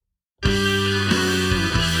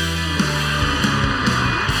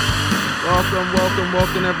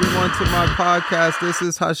Welcome everyone to my podcast. This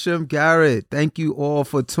is Hashim Garrett. Thank you all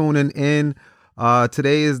for tuning in.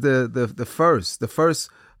 Today is the first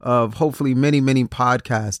of hopefully many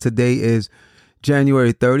podcasts. Today is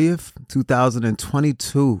January 30th,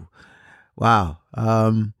 2022. Wow.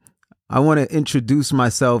 I want to introduce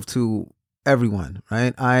myself to everyone,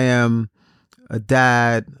 right? I am a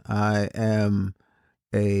dad. I am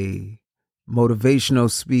a motivational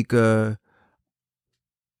speaker.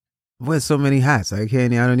 Wear so many hats. I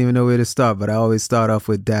don't even know where to start, but I always start off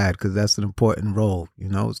with dad because that's an important role.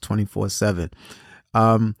 It's 24/7.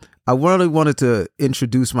 I really wanted to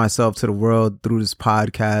introduce myself to the world through this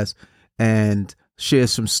podcast and share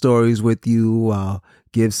some stories with you,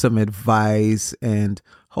 give some advice, and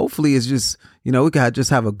hopefully it's just, we can just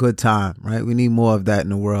have a good time, right? We need more of that in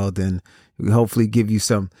the world, and we hopefully give you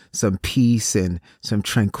some peace and some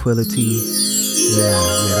tranquility.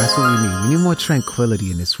 Yeah, that's what we need. We need more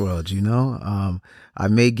tranquility in this world, I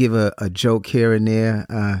may give a joke here and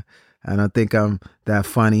there. I don't think I'm that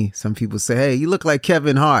funny. Some people say, hey, you look like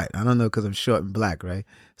Kevin Hart. I don't know, because I'm short and black, right?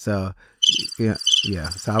 So, yeah.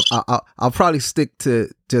 So I'll probably stick to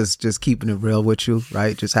just keeping it real with you,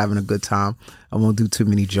 right? Just having a good time. I won't do too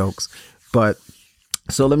many jokes. But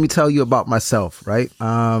so let me tell you about myself, right?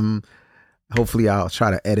 Hopefully I'll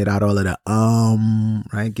try to edit out all of the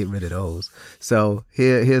right? Get rid of those. So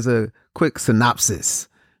here's a quick synopsis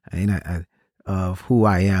of who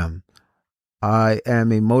I am. I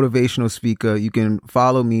am a motivational speaker. You can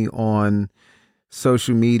follow me on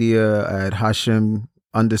social media at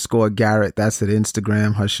Hashim_Garrett. That's at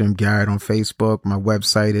Instagram, Hashim Garrett on Facebook. My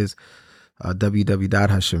website is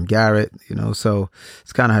www.hashimgarrett. So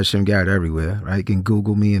it's kind of Hashim Garrett everywhere, right? You can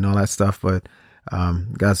Google me and all that stuff, but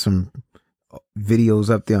got some videos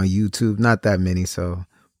up there on YouTube, not that many. So,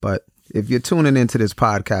 but if you're tuning into this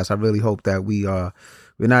podcast, I really hope that we're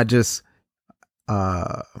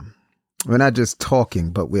not just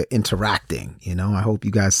talking, but we're interacting. I hope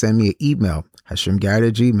you guys send me an email,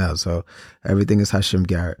 HashimGarrett@gmail. So everything is Hashim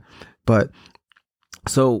Garrett. But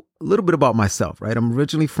so a little bit about myself, right? I'm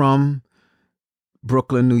originally from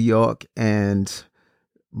Brooklyn, New York, and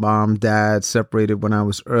mom, dad separated when I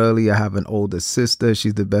was early. I have an older sister.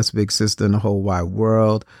 She's the best big sister in the whole wide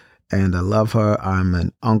world, and I love her. I'm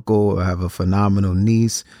an uncle. I have a phenomenal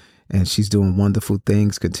niece, and she's doing wonderful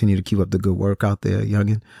things. Continue to keep up the good work out there,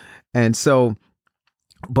 youngin'. And so,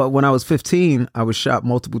 but when I was 15, I was shot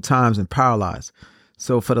multiple times and paralyzed.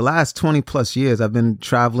 So for the last 20 plus years, I've been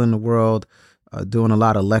traveling the world, doing a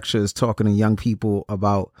lot of lectures, talking to young people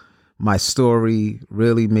about my story,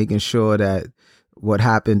 really making sure that what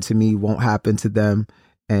happened to me won't happen to them.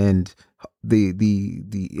 And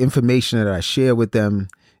the information that I share with them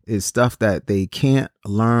is stuff that they can't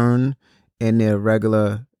learn in their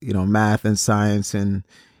regular, math and science and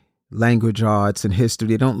language arts and history.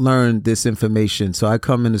 They don't learn this information. So I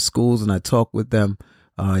come into schools and I talk with them.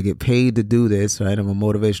 I get paid to do this, right? I'm a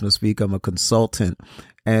motivational speaker. I'm a consultant.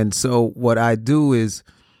 And so what I do is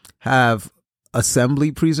have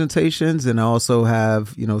assembly presentations, and I also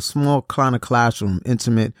have, small kind of classroom,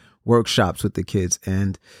 intimate workshops with the kids.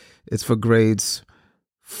 And it's for grades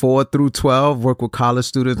 4 through 12, work with college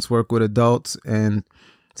students, work with adults. And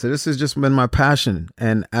so this has just been my passion.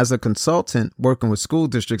 And as a consultant working with school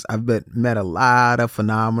districts, I've met a lot of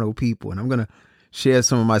phenomenal people. And I'm going to share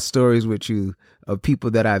some of my stories with you of people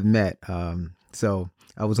that I've met. So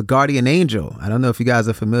I was a guardian angel. I don't know if you guys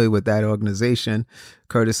are familiar with that organization,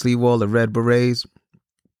 Curtis Leewald, the Red Berets.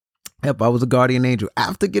 Yep, I was a guardian angel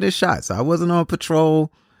after getting shot. So I wasn't on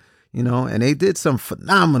patrol, and they did some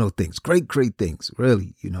phenomenal things, great things,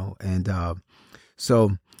 really, And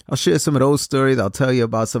so I'll share some of those stories. I'll tell you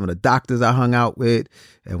about some of the doctors I hung out with,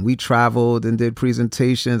 and we traveled and did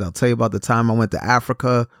presentations. I'll tell you about the time I went to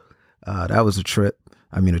Africa. That was a trip.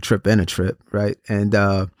 I mean, a trip, right? And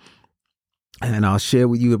I'll share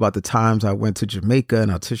with you about the times I went to Jamaica,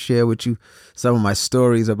 and I'll share with you some of my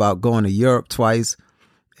stories about going to Europe twice.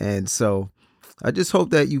 And so I just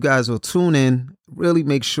hope that you guys will tune in, really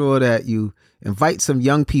make sure that you invite some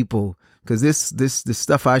young people, because this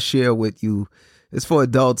stuff I share with you is for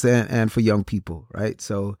adults and for young people, right?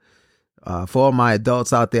 So for all my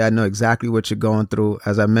adults out there, I know exactly what you're going through.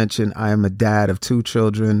 As I mentioned, I am a dad of 2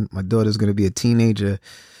 children. My daughter's going to be a teenager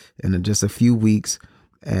in just a few weeks.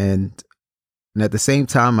 And at the same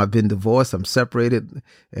time, I've been divorced. I'm separated,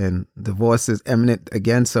 and divorce is imminent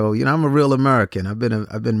again. So, I'm a real American. I've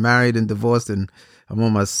been married and divorced, and I'm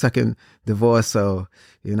on my second divorce. So,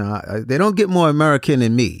 they don't get more American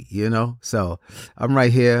than me, So I'm right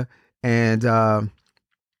here, and I'm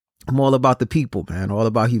all about the people, man. All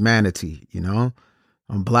about humanity.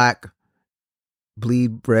 I'm black,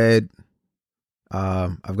 bleed red,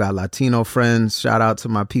 I've got Latino friends. Shout out to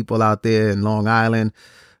my people out there in Long Island.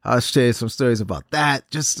 I'll share some stories about that.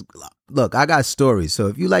 Just look, I got stories. So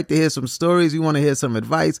if you like to hear some stories, you want to hear some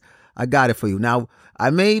advice, I got it for you. Now, I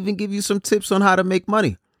may even give you some tips on how to make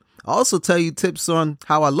money. I also tell you tips on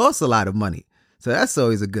how I lost a lot of money. So that's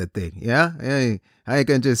always a good thing. Yeah. I ain't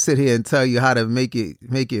gonna just sit here and tell you how to make it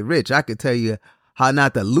rich. I could tell you how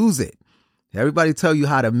not to lose it. Everybody tell you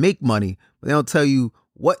how to make money, but they don't tell you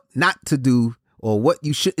what not to do or what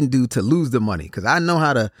you shouldn't do to lose the money. Cause I know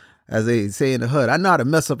how to, as they say in the hood, I know how to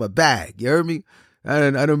mess up a bag. You heard me?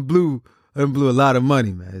 I done blew a lot of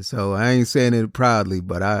money, man. So I ain't saying it proudly,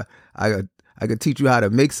 but I could teach you how to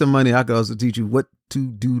make some money. I could also teach you what to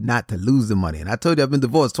do not to lose the money. And I told you I've been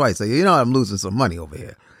divorced twice. So, I'm losing some money over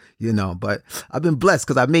here, but I've been blessed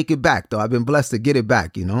because I make it back though. I've been blessed to get it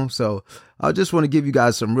back, So I just want to give you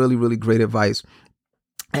guys some really, really great advice.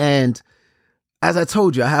 And as I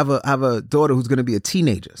told you, I have a daughter who's going to be a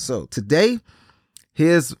teenager. So today,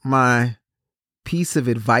 here's my piece of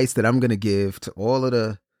advice that I'm going to give to all of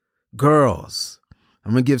the girls.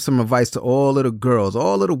 I'm going to give some advice to all of the girls,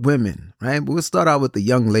 all of the women, right? But we'll start out with the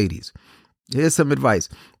young ladies. Here's some advice.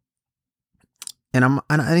 And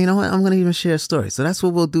you know what? I'm going to even share a story. So that's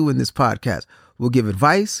what we'll do in this podcast. We'll give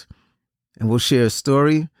advice and we'll share a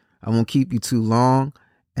story. I won't keep you too long.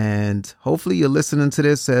 And hopefully you're listening to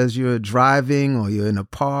this as you're driving or you're in a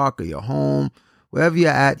park or you're home, wherever you're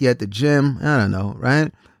at the gym. I don't know,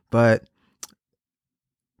 right? But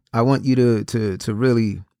I want you to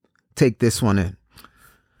really take this one in.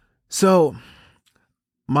 So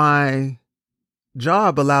my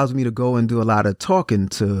job allows me to go and do a lot of talking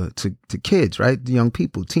to kids, right? Young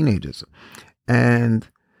people, teenagers. And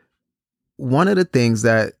one of the things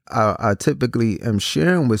that I typically am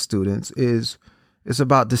sharing with students is it's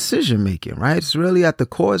about decision making, right? It's really at the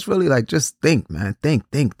core. It's really like, just think, man.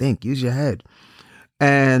 Think. Use your head.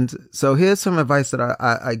 And so here's some advice that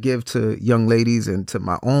I give to young ladies and to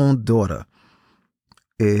my own daughter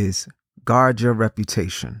is guard your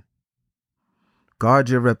reputation. Guard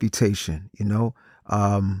your reputation,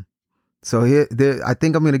 So here, I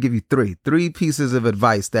think I'm going to give you three pieces of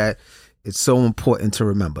advice that it's so important to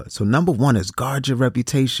remember. So number one is guard your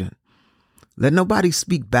reputation. Let nobody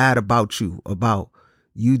speak bad about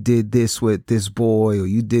you did this with this boy or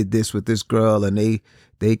you did this with this girl, and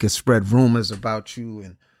they can spread rumors about you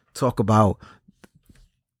and talk about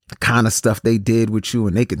the kind of stuff they did with you,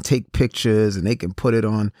 and they can take pictures and they can put it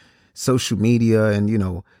on social media, and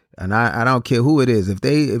and I don't care who it is. If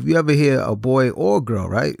you ever hear a boy or girl,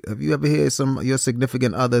 right? If you ever hear your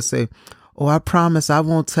significant other say, "Oh, I promise I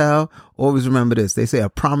won't tell," always remember this. They say a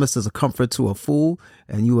promise is a comfort to a fool,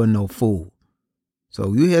 and you are no fool.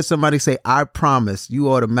 So you hear somebody say, "I promise,"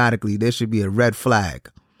 you automatically, there should be a red flag.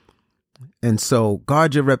 And so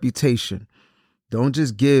guard your reputation. Don't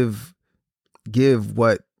just give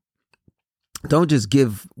what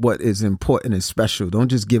is important and special. Don't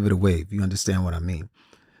just give it away, if you understand what I mean.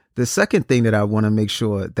 The second thing that I want to make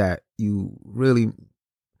sure that you really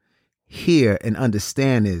hear and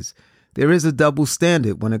understand is there is a double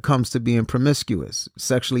standard when it comes to being promiscuous,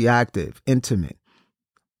 sexually active, intimate.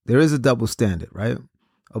 There is a double standard, right?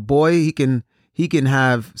 A boy, he can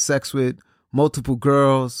have sex with multiple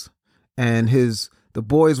girls, and the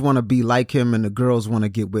boys want to be like him and the girls want to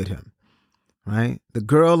get with him, right? The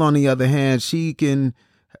girl, on the other hand, she can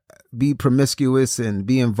be promiscuous and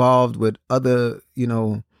be involved with other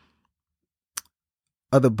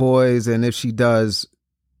boys. And if she does,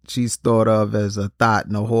 she's thought of as a thought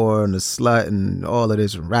and a whore and a slut and all of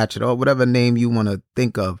this, ratchet, or whatever name you want to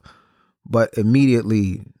think of. But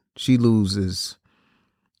immediately she loses,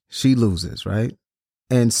 right?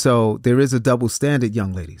 And so there is a double standard,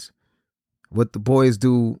 young ladies. What the boys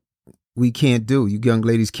do, we can't do. You young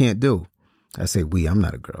ladies can't do. I say we, I'm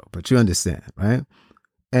not a girl, but you understand, right?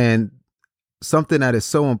 And something that is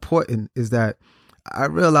so important is that I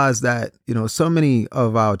realize that, so many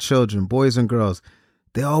of our children, boys and girls,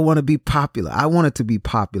 they all want to be popular. I want it to be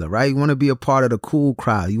popular, right? You want to be a part of the cool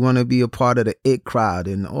crowd. You want to be a part of the it crowd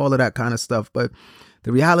and all of that kind of stuff. But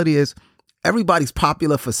the reality is everybody's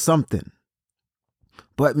popular for something.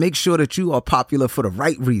 But make sure that you are popular for the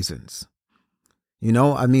right reasons.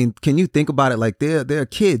 Can you think about it? Like there are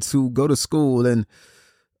kids who go to school and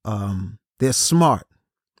they're smart.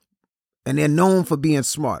 And they're known for being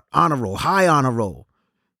smart, honor roll, high honor roll.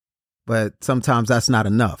 But sometimes that's not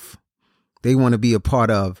enough. They want to be a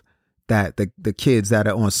part of that, the kids that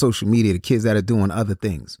are on social media, the kids that are doing other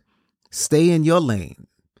things. Stay in your lane.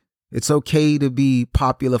 It's okay to be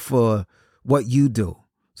popular for what you do.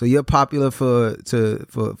 So you're popular for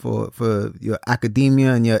your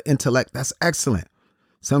academia and your intellect. That's excellent.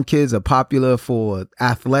 Some kids are popular for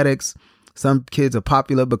athletics. Some kids are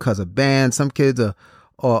popular because of bands. Some kids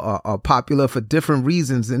are popular for different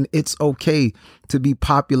reasons. And it's okay to be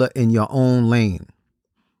popular in your own lane.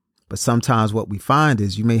 But sometimes what we find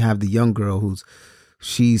is you may have the young girl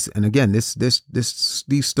and again,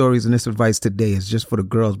 these stories and this advice today is just for the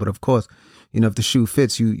girls. But of course, if the shoe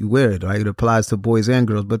fits, you wear it, right? It applies to boys and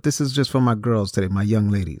girls. But this is just for my girls today, my young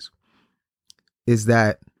ladies, is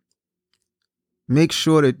that make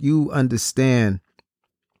sure that you understand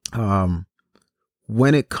when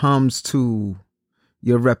it comes to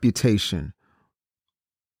your reputation,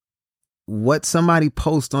 what somebody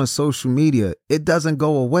posts on social media, it doesn't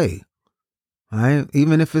go away. Right?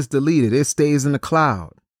 Even if it's deleted, it stays in the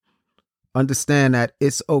cloud. Understand that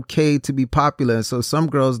it's okay to be popular. And so some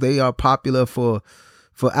girls, they are popular for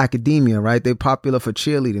academia, right? They're popular for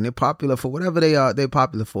cheerleading. They're popular for whatever they're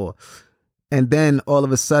popular for. And then all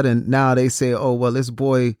of a sudden now they say, oh, well, this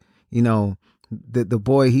boy, the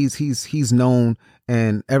boy, he's known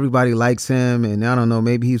and everybody likes him. And I don't know,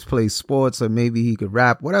 maybe he's played sports or maybe he could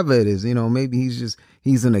rap, whatever it is, maybe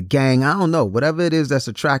he's in a gang. I don't know, whatever it is that's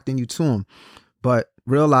attracting you to him. But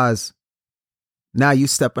realize now you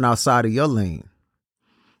stepping outside of your lane.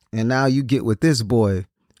 And now you get with this boy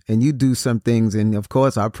and you do some things. And of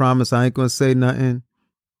course, I promise I ain't going to say nothing.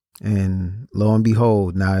 And lo and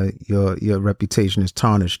behold, now your reputation is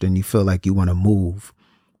tarnished and you feel like you want to move.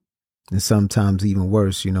 And sometimes even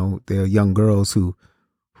worse, there are young girls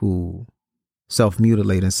who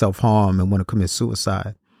self-mutilate and self-harm and want to commit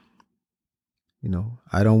suicide.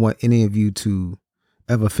 I don't want any of you to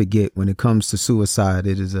ever forget when it comes to suicide,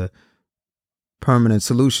 it is a permanent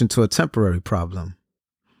solution to a temporary problem.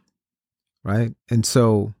 Right? And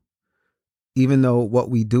so even though what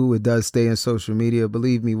we do, it does stay in social media,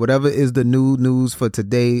 believe me, whatever is the new news for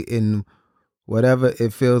today in whatever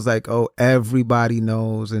it feels like, oh, everybody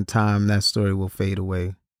knows, in time that story will fade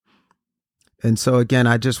away. And so again,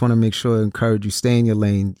 I just want to make sure, encourage you, stay in your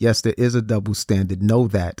lane. Yes, there is a double standard. Know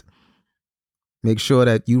that. Make sure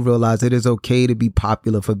that you realize it is okay to be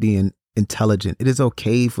popular for being intelligent. It is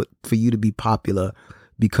okay for you to be popular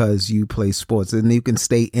because you play sports, and you can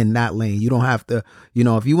stay in that lane. You don't have to,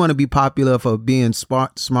 if you want to be popular for being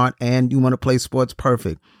smart and you want to play sports,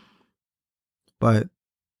 perfect. But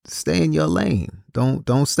stay in your lane.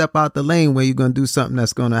 Don't step out the lane where you're going to do something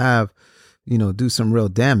that's going to have, do some real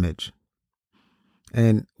damage.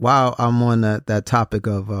 And while I'm on that topic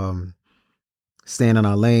of staying in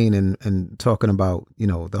our lane and talking about,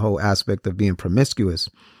 the whole aspect of being promiscuous,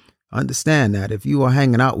 understand that if you are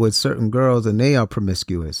hanging out with certain girls and they are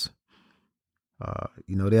promiscuous,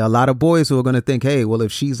 there are a lot of boys who are going to think, hey, well,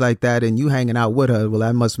 if she's like that and you hanging out with her, well,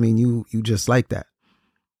 that must mean you just like that.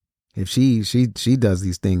 If she does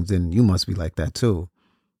these things, then you must be like that too.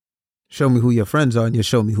 Show me who your friends are and you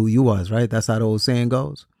show me who you was, right? That's how the old saying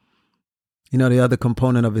goes. The other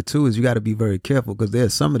component of it too is you got to be very careful, because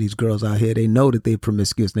there's some of these girls out here, they know that they're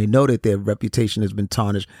promiscuous. They know that their reputation has been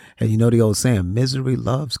tarnished. And the old saying, misery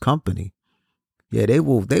loves company. Yeah, they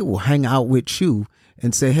will hang out with you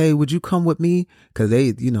and say, hey, would you come with me? Because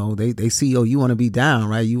they see, oh, you want to be down,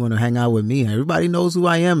 right? You want to hang out with me. And everybody knows who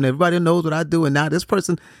I am and everybody knows what I do. And now this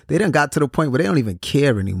person, they done got to the point where they don't even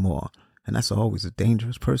care anymore. And that's always a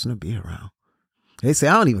dangerous person to be around. They say,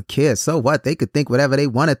 I don't even care. So what? They could think whatever they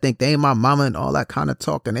want to think. They ain't my mama and all that kind of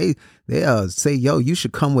talk. And they say, yo, you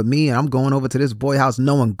should come with me. And I'm going over to this boy house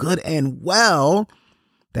knowing good and well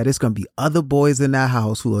that it's going to be other boys in that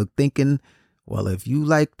house who are thinking, well, if you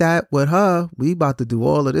like that with her, we about to do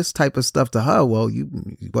all of this type of stuff to her. Well,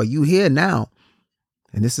 you here now.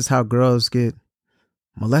 And this is how girls get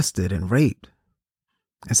molested and raped.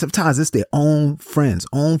 And sometimes it's their own friends,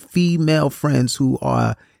 own female friends who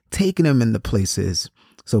are taking them into places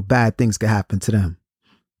so bad things can happen to them.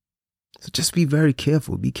 So just be very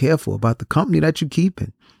careful. Be careful about the company that you're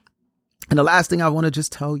keeping. And the last thing I want to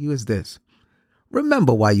just tell you is this.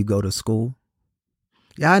 Remember why you go to school.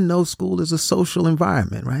 Yeah, I know school is a social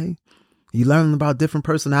environment, right? You learn about different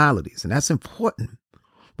personalities, and that's important.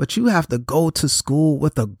 But you have to go to school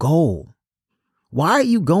with a goal. Why are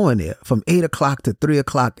you going there from 8 o'clock to 3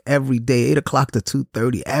 o'clock every day, 8 o'clock to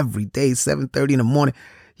 2:30 every day, 7:30 in the morning?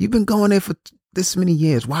 You've been going there for this many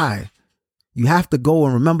years. Why? You have to go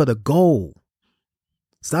and remember the goal.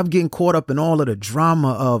 Stop getting caught up in all of the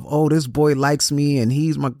drama of, oh, this boy likes me and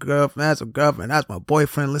he's my girlfriend. That's a girlfriend. That's my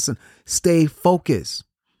boyfriend. Listen, stay focused.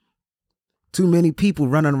 Too many people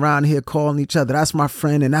running around here calling each other, that's my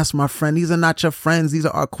friend and that's my friend. These are not your friends. These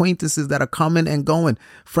are acquaintances that are coming and going.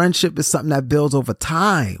 Friendship is something that builds over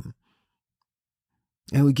time.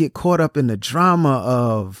 And we get caught up in the drama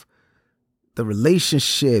of the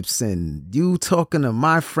relationships and you talking to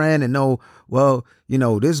my friend and oh, well,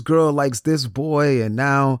 this girl likes this boy and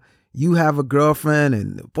now you have a girlfriend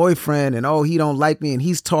and boyfriend and oh, he don't like me and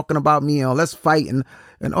he's talking about me and let's fight and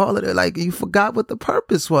all of that. Like you forgot what the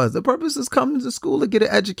purpose was. The purpose is coming to school to get an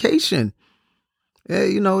education. Yeah,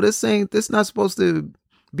 this not supposed to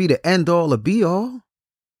be the end all or be all.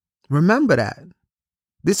 Remember that.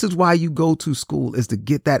 This is why you go to school, is to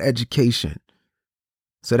get that education.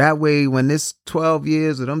 So that way, when this 12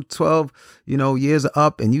 years or them 12, years are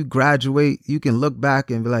up and you graduate, you can look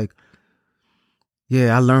back and be like,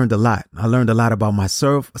 yeah, I learned a lot. I learned a lot about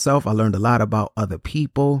myself. I learned a lot about other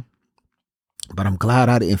people. But I'm glad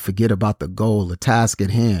I didn't forget about the goal, the task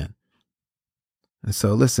at hand. And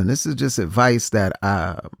so, listen, this is just advice that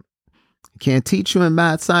I can't teach you in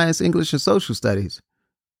math, science, English, and social studies.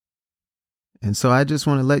 And so I just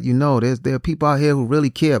want to let you know there are people out here who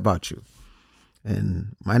really care about you.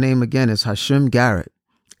 And my name again is Hashim Garrett,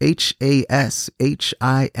 HashimGarrett.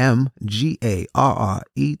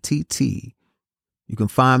 You can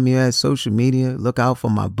find me at social media. Look out for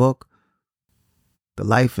my book, The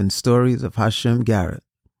Life and Stories of Hashim Garrett.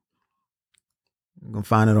 You can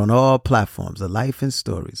find it on all platforms, The Life and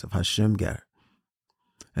Stories of Hashim Garrett.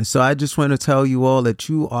 And so I just want to tell you all that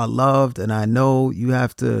you are loved. And I know you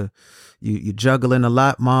have to, you're juggling a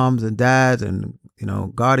lot, moms and dads and,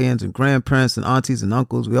 guardians and grandparents and aunties and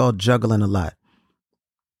uncles. We all juggling a lot.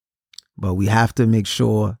 But we have to make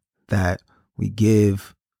sure that we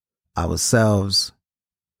give ourselves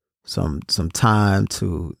some time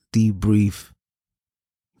to debrief.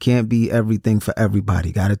 Can't be everything for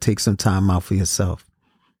everybody. Got to take some time out for yourself.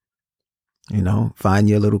 Find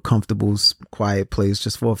your little comfortable, quiet place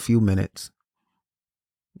just for a few minutes.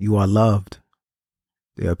 You are loved.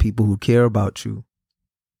 There are people who care about you.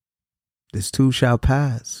 This too shall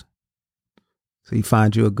pass. So you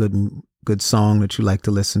find you a good song that you like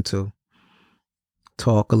to listen to.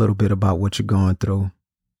 Talk a little bit about what you're going through.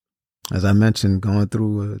 As I mentioned, going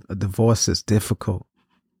through a divorce is difficult.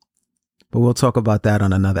 But we'll talk about that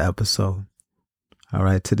on another episode. All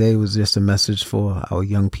right. Today was just a message for our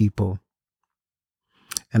young people.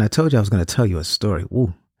 And I told you I was going to tell you a story.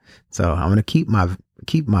 Ooh. So I'm going to keep my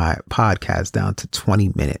podcast down to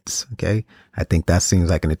 20 minutes. Okay. I think that seems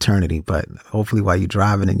like an eternity, but hopefully while you're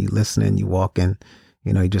driving and you listening, you walking,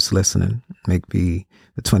 you're just listening. Maybe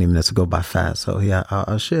the 20 minutes will go by fast. So yeah,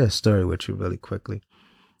 I'll share a story with you really quickly.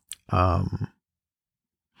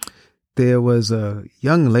 There was a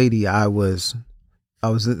young lady I was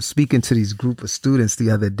speaking to these group of students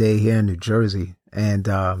the other day here in New Jersey. And,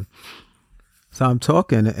 so I'm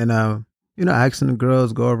talking and, asking the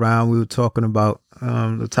girls go around. We were talking about,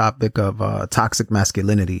 the topic of, toxic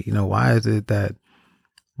masculinity. Why is it that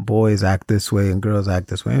boys act this way and girls act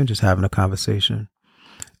this way? And just having a conversation.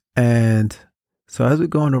 And so as we're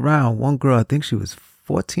going around, one girl, I think she was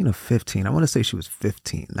 14 or 15. I want to say she was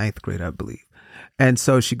 15, ninth grade, I believe. And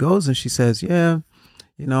so she goes and she says, yeah,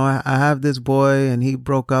 I have this boy and he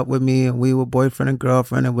broke up with me and we were boyfriend and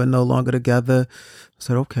girlfriend and we're no longer together. I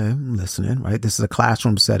said, okay, I'm listening, right? This is a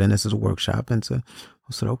classroom setting. This is a workshop. And so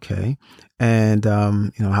I said, okay. And,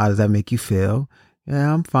 how does that make you feel?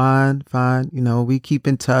 Yeah, I'm fine. We keep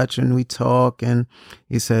in touch and we talk. And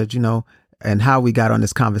he said, and how we got on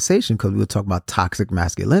this conversation, because we were talking about toxic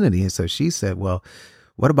masculinity. And so she said, well,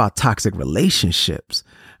 what about toxic relationships?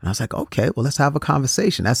 And I was like, okay, well, let's have a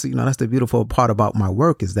conversation. That's the beautiful part about my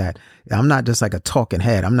work, is that I'm not just like a talking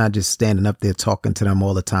head. I'm not just standing up there talking to them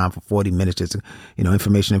all the time for 40 minutes, just,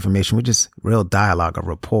 information. We're just real dialogue, a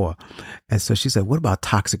rapport. And so she said, what about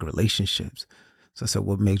toxic relationships? So I said,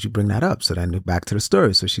 what made you bring that up? So then back to the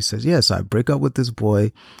story. So she says, so I break up with this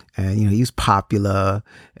boy and, he's popular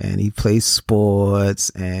and he plays sports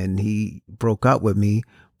and he broke up with me,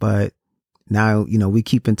 but now, we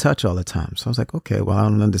keep in touch all the time. So I was like, okay, well, I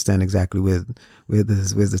don't understand exactly where's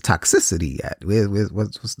the toxicity at?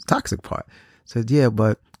 What's the toxic part? So yeah,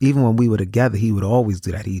 but even when we were together, he would always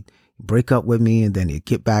do that. He'd break up with me and then he'd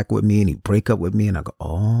get back with me and he'd break up with me. And I go,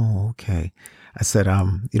 oh, okay. I said,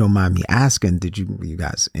 you don't mind me asking, were you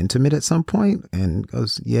guys intimate at some point? And he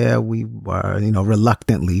goes, yeah, we were,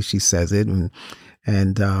 reluctantly, she says it. And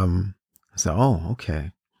I said, oh,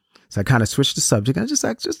 okay. So I kind of switched the subject and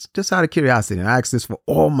just out of curiosity. And I asked this for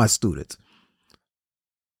all my students.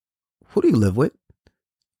 Who do you live with?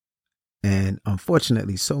 And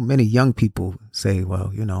unfortunately, so many young people say,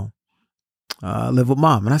 well, I live with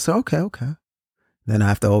mom. And I said, okay. Then I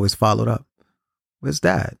have to always follow it up. Where's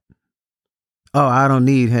dad? Oh, I don't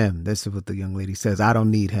need him. This is what the young lady says. I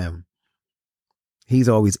don't need him. He's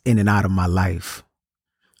always in and out of my life.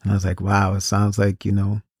 And I was like, wow, it sounds like,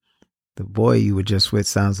 the boy you were just with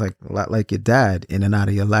sounds like a lot like your dad in and out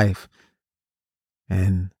of your life.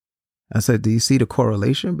 And I said, do you see the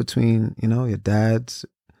correlation between, your dad's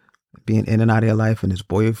being in and out of your life and this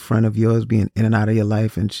boyfriend of yours being in and out of your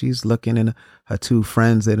life? And she's looking, and her two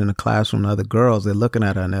friends that in the classroom, the other girls, they're looking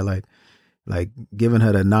at her and they're like giving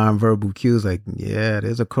her the nonverbal cues, like, yeah,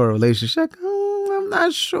 there's a correlation. She's like, I'm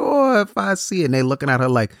not sure if I see it. And they're looking at her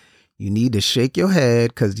like, you need to shake your head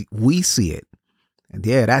because we see it. And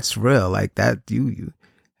yeah, that's real. Like that, you.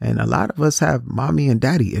 And a lot of us have mommy and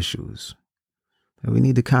daddy issues that we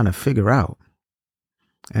need to kind of figure out.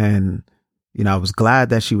 And, I was glad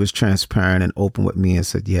that she was transparent and open with me and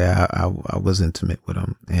said, yeah, I was intimate with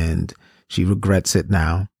him, and she regrets it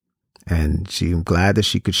now. And I'm glad that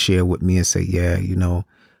she could share with me and say, yeah,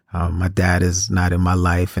 my dad is not in my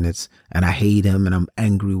life, and I hate him and I'm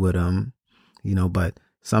angry with him, but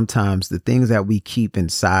sometimes the things that we keep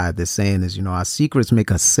inside, the saying is, our secrets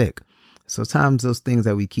make us sick. Sometimes those things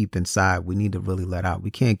that we keep inside, we need to really let out.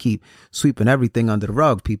 We can't keep sweeping everything under the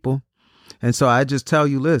rug, people. And so I just tell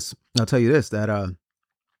you this, that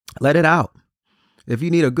let it out. If you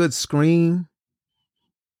need a good scream,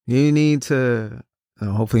 you need to,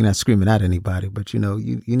 hopefully not screaming at anybody, but you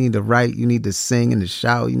need to write, you need to sing and to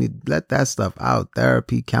shout, you need to let that stuff out.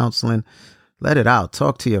 Therapy, counseling, let it out.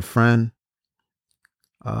 Talk to your friend.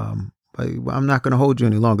 But I'm not going to hold you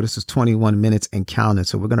any longer. This is 21 minutes and counting,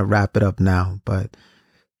 so we're going to wrap it up now. But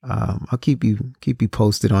I'll keep you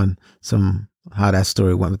posted on how that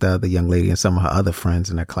story went with the other young lady and some of her other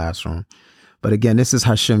friends in that classroom. But again, this is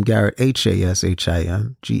Hashim Garrett,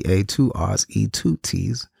 HASHIM, GA, 2 R's, E, 2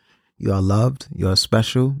 T's. You are loved. You are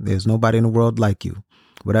special. There's nobody in the world like you.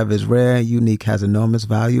 Whatever is rare and unique has enormous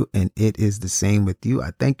value, and it is the same with you.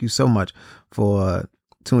 I thank you so much for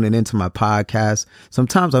tuning into my podcast.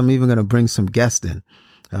 Sometimes I'm even going to bring some guests in.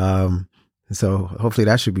 So hopefully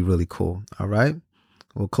that should be really cool. All right.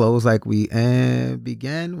 We'll close like we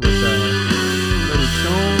began with a little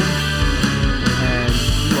tune. And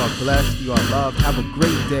you are blessed. You are loved. Have a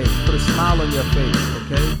great day. Put a smile on your face.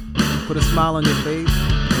 Okay. Put a smile on your face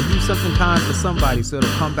and do something kind for somebody so it'll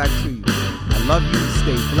come back to you. I love you.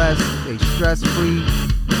 Stay blessed. Stay stress free.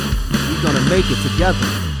 We're going to make it together.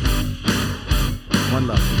 One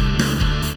love.